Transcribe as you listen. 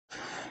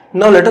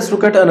Now let us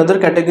look at another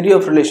category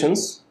of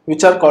relations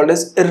which are called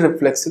as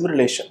irreflexive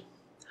relation.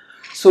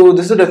 So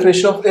this is the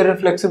definition of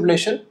irreflexive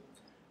relation.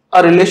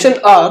 A relation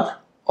R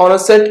on a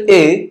set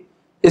A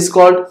is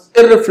called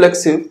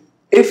irreflexive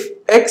if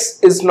X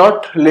is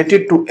not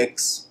related to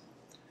X,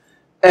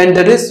 and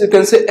that is, you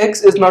can say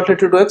X is not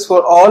related to X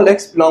for all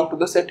X belong to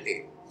the set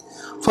A.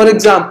 For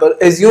example,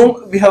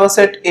 assume we have a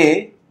set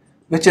A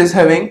which is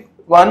having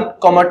 1,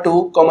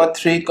 2,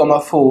 3,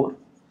 4,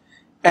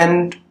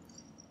 and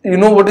you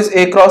know what is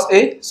A cross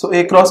A? So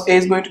A cross A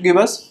is going to give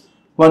us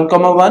 1,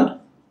 1,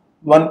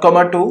 1,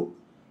 2,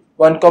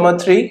 1,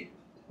 3,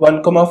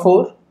 1,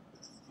 4,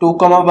 2,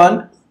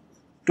 1,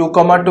 2,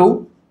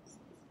 2,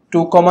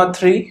 2,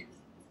 3,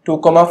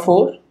 2,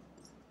 4,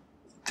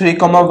 3,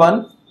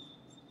 1,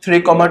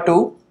 3,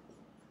 2,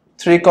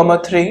 3,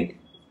 3,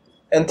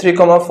 and 3,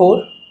 4,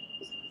 4,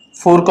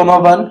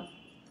 1,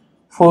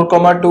 4,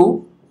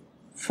 2,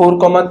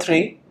 4,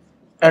 3,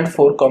 and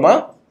 4,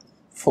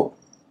 4.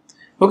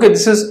 Okay,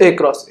 this is A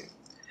cross A.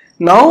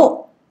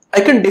 Now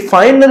I can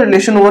define a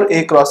relation over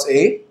A cross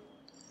A.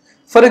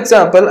 For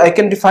example, I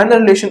can define a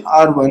relation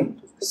R1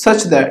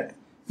 such that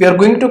we are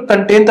going to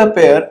contain the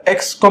pair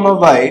X,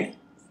 Y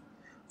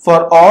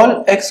for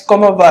all X,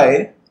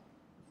 Y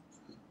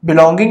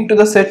belonging to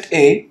the set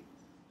A,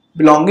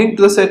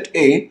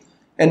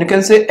 and you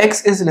can say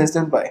X is less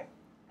than Y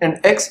and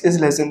X is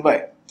less than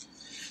Y,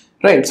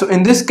 right? So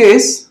in this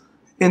case,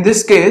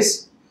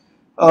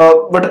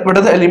 what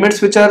are the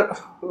elements which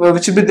will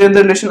be there in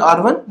the relation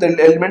R1? The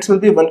elements will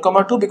be 1,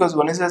 2 because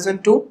 1 is less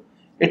than 2.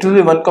 It will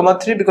be 1,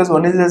 3 because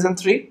 1 is less than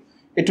 3.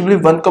 It will be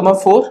 1,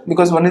 4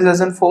 because 1 is less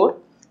than 4.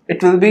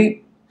 It will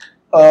be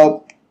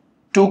 2,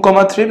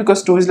 3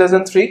 because 2 is less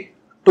than 3.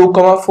 2,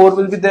 4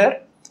 will be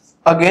there.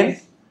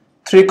 Again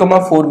 3,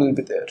 4 will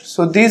be there.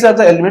 So these are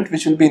the elements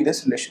which will be in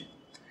this relation.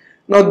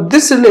 Now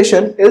this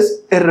relation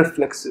is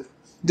irreflexive.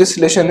 This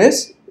relation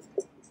is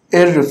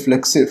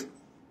irreflexive.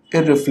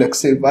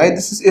 Why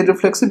this is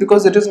irreflexive?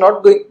 Because it is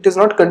not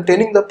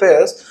containing the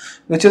pairs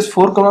which is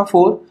 4,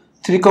 4,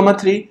 3,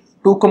 3,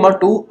 2,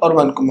 2, or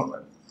 1,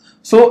 1.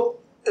 So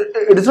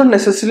it does not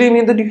necessarily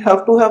mean that you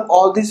have to have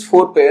all these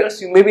 4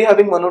 pairs. You may be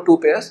having 1 or 2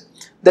 pairs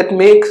that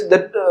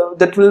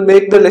will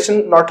make the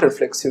relation not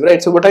reflexive,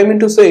 right? So what I mean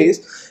to say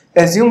is,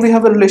 assume we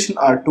have a relation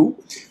R2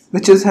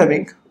 which is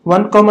having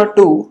 1,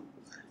 2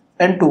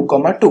 and 2,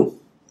 2.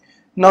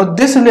 Now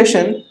this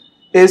relation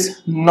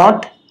is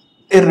not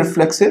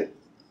irreflexive.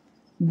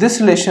 This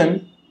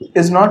relation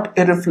is not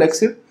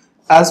irreflexive,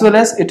 as well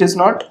as it is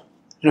not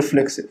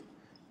reflexive.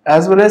 Why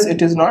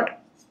it is not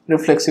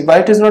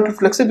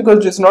reflexive?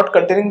 Because it is not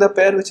containing the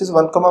pair which is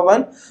 1,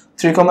 1,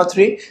 3,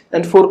 3,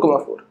 and 4,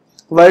 4.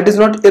 Why it is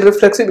not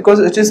irreflexive? Because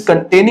it is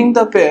containing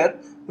the pair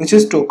which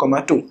is 2,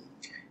 2.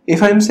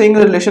 If I am saying a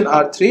relation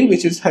R3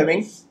 which is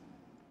having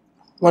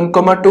 1,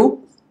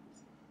 2,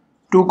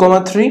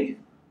 2, 3,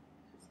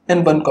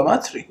 and 1,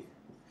 3.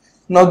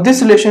 Now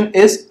this relation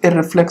is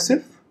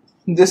irreflexive.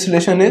 This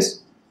relation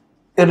is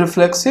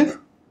irreflexive.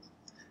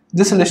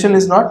 This relation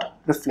is not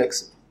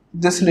reflexive.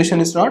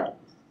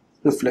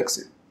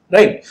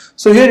 Right?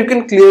 So here you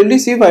can clearly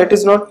see why it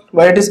is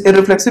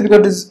irreflexive,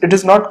 because it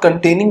is not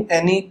containing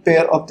any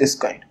pair of this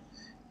kind.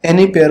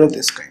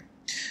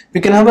 We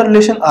can have a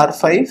relation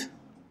R5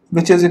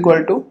 which is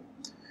equal to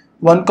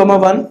 1,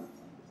 1,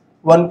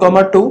 1,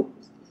 2,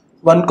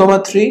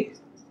 1, 3,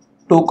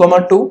 2,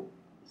 2,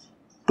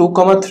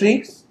 2,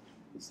 3,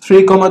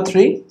 3,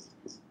 3,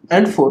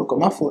 and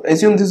 4, 4.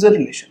 Assume this is a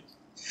relation.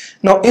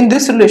 Now in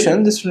this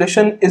relation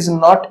is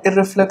not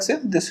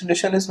irreflexive. This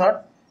relation is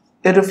not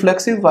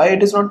irreflexive. Why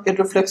it is not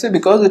irreflexive?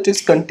 Because it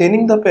is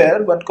containing the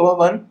pair 1,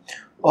 1,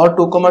 or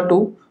 2,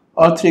 2,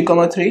 or 3,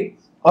 3,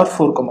 or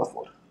 4,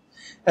 4.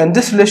 And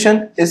this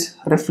relation is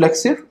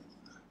reflexive.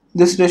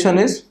 This relation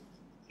is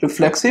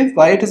reflexive.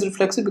 Why it is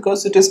reflexive?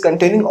 Because it is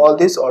containing all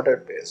these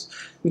ordered pairs,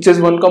 which is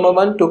 1,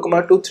 1, 2,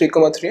 2, 3,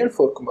 3, and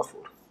 4, 4.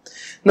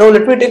 Now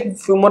let me take a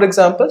few more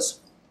examples.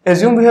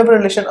 Assume we have a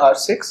relation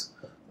R6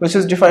 which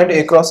is defined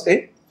A cross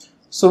A,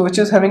 so which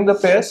is having the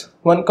pairs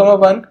 1,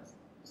 1,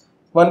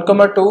 1,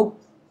 2,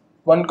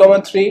 1,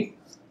 3,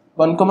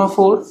 1,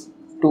 4,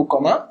 2,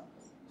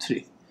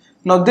 3.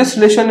 Now this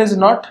relation is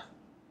not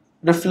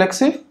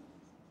reflexive.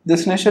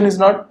 This relation is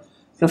not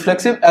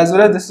reflexive, as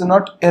well as this is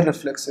not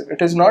irreflexive.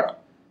 It is not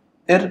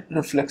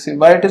irreflexive.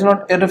 Why it is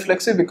not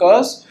irreflexive?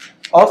 Because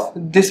of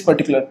this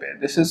particular pair.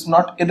 This is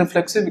not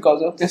irreflexive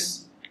because of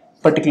this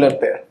particular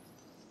pair.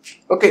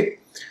 Okay.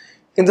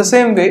 In the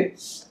same way,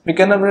 we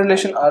can have a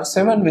relation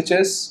R7 which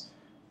is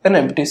an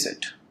empty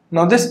set.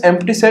 Now this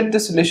empty set,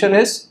 this relation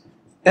is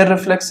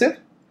irreflexive,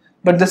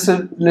 but this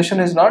relation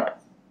is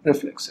not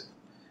reflexive.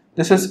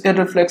 This is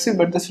irreflexive,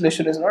 but this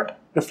relation is not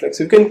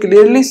reflexive. You can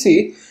clearly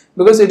see,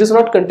 because it is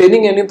not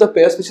containing any of the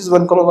pairs which is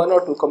 1, 1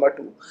 or 2,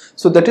 2.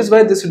 So that is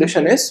why this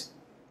relation is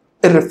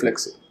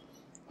irreflexive.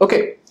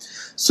 Okay.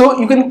 So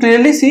you can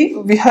clearly see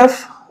we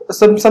have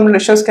some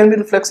relations can be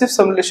reflexive,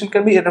 some relation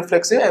can be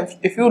irreflexive. And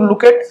if you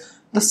look at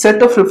the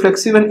set of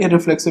reflexive and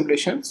irreflexive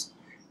relations,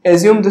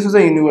 assume this is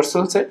a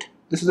universal set.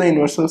 This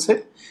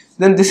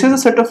then this is a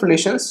set of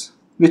relations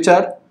which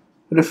are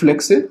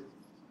reflexive,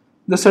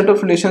 the set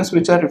of relations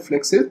which are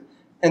reflexive,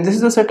 and this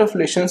is a set of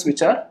relations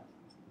which are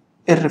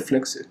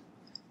irreflexive.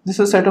 This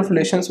is a set of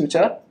relations which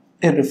are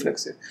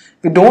irreflexive.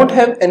 We don't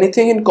have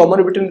anything in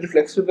common between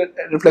reflexive and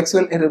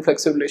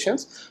irreflexive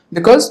relations,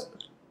 because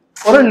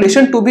for a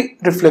relation to be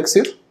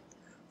reflexive,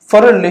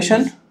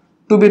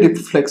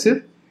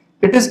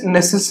 it is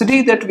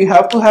necessary that we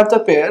have to have the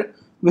pair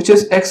which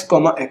is x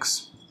comma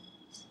x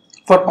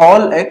for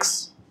all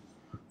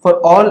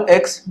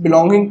x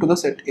belonging to the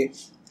set A.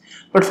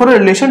 But for a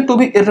relation to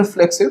be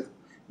irreflexive,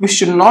 we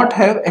should not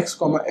have x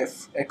comma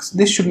x.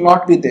 This should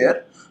not be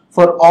there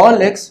for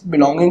all x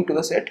belonging to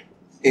the set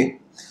A,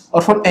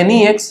 or for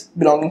any x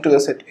belonging to the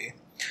set A,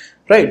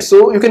 right?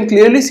 So you can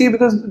clearly see,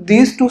 because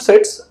these two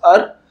sets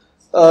are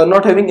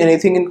not having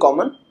anything in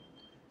common.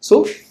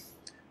 So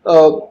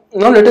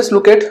now let us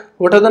look at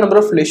what are the number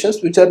of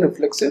relations which are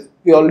reflexive.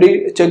 We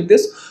already checked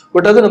this.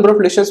 What are the number of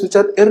relations which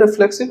are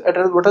irreflexive,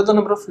 and what are the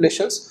number of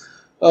relations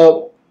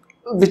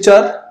which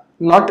are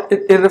not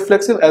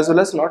irreflexive as well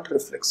as not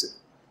reflexive.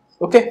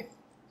 Okay,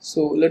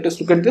 so let us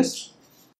look at this.